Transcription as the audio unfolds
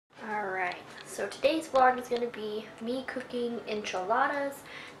So today's vlog is going to be me cooking enchiladas.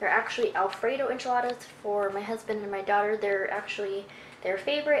 They're actually Alfredo enchiladas for my husband and my daughter. They're actually their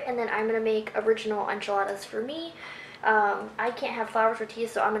favorite, and then I'm going to make original enchiladas for me. I can't have flour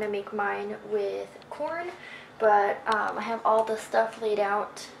tortillas, so I'm going to make mine with corn, but I have all the stuff laid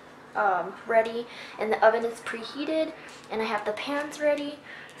out ready, and the oven is preheated, and I have the pans ready.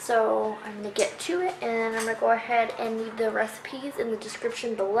 So I'm going to get to it, and I'm going to go ahead and leave the recipes in the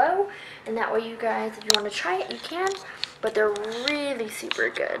description below, and that way you guys, if you want to try it, you can, but they're really super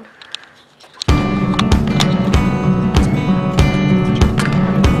good.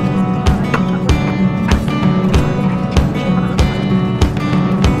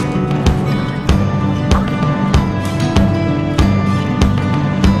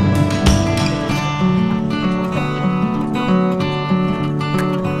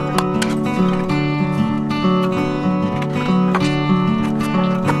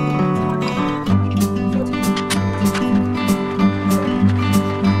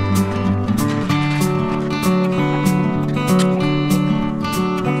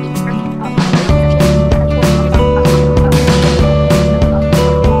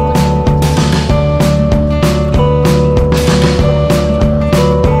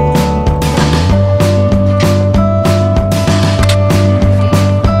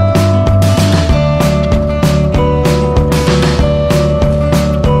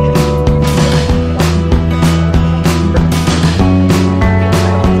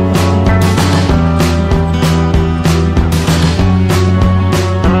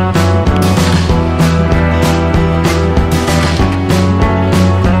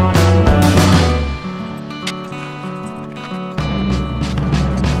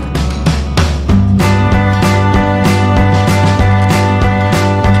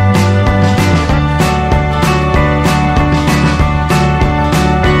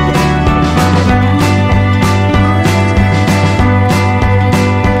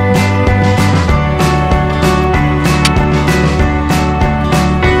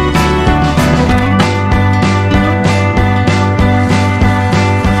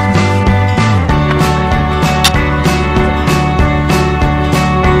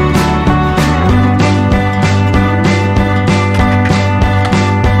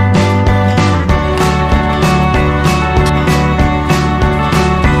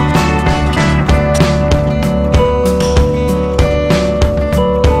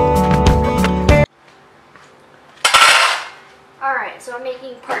 So I'm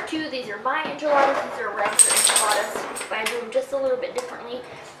making part two. These are my enchiladas. These are regular enchiladas, but I do them just a little bit differently.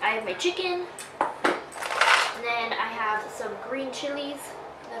 I have my chicken, and then I have some green chilies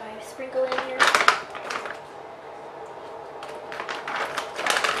that I sprinkle in here.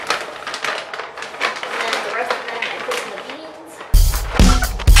 And then the rest of them I put in the beans.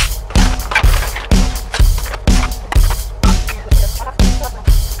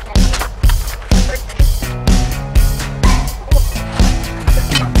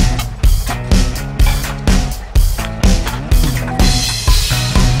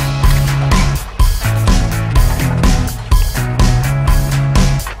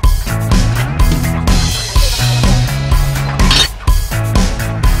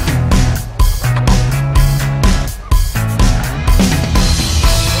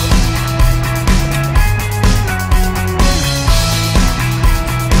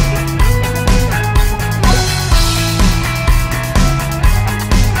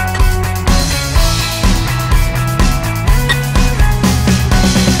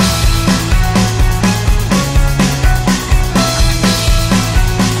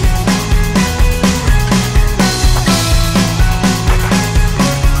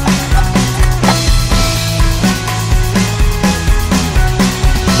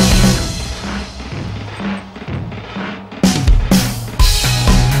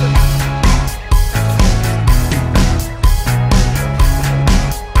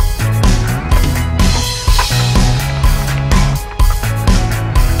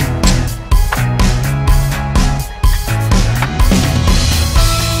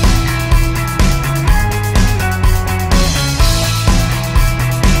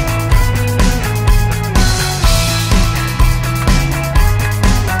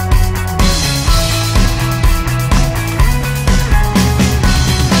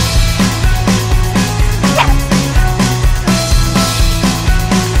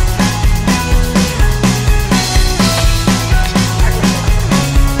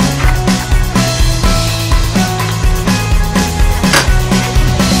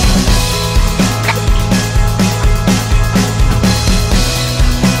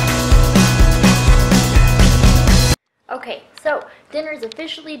 Okay, so dinner is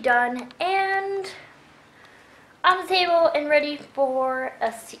officially done, and on the table and ready for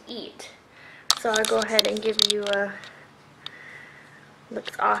us to eat. So I'll go ahead and give you a,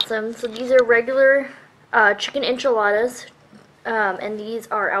 looks awesome. So these are regular chicken enchiladas, and these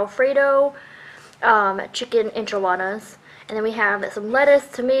are Alfredo chicken enchiladas. And then we have some lettuce,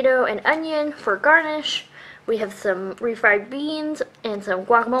 tomato, and onion for garnish. We have some refried beans and some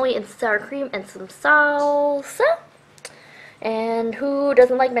guacamole and sour cream and some salsa. And who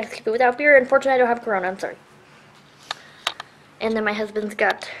doesn't like Mexican food without beer? Unfortunately, I don't have Corona. I'm sorry. And then my husband's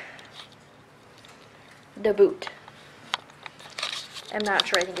got the boot. I'm not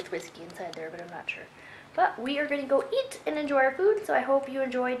sure. I think it's whiskey inside there, but I'm not sure. But we are going to go eat and enjoy our food. So I hope you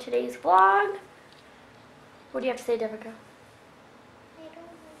enjoyed today's vlog. What do you have to say, Devika? I don't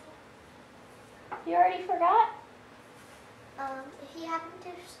know. You already forgot? If you haven't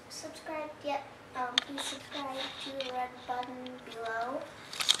subscribed yet, please subscribe to the red button below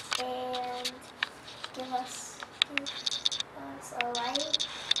and give us a like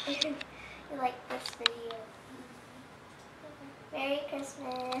if you like this video. Merry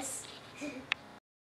Christmas!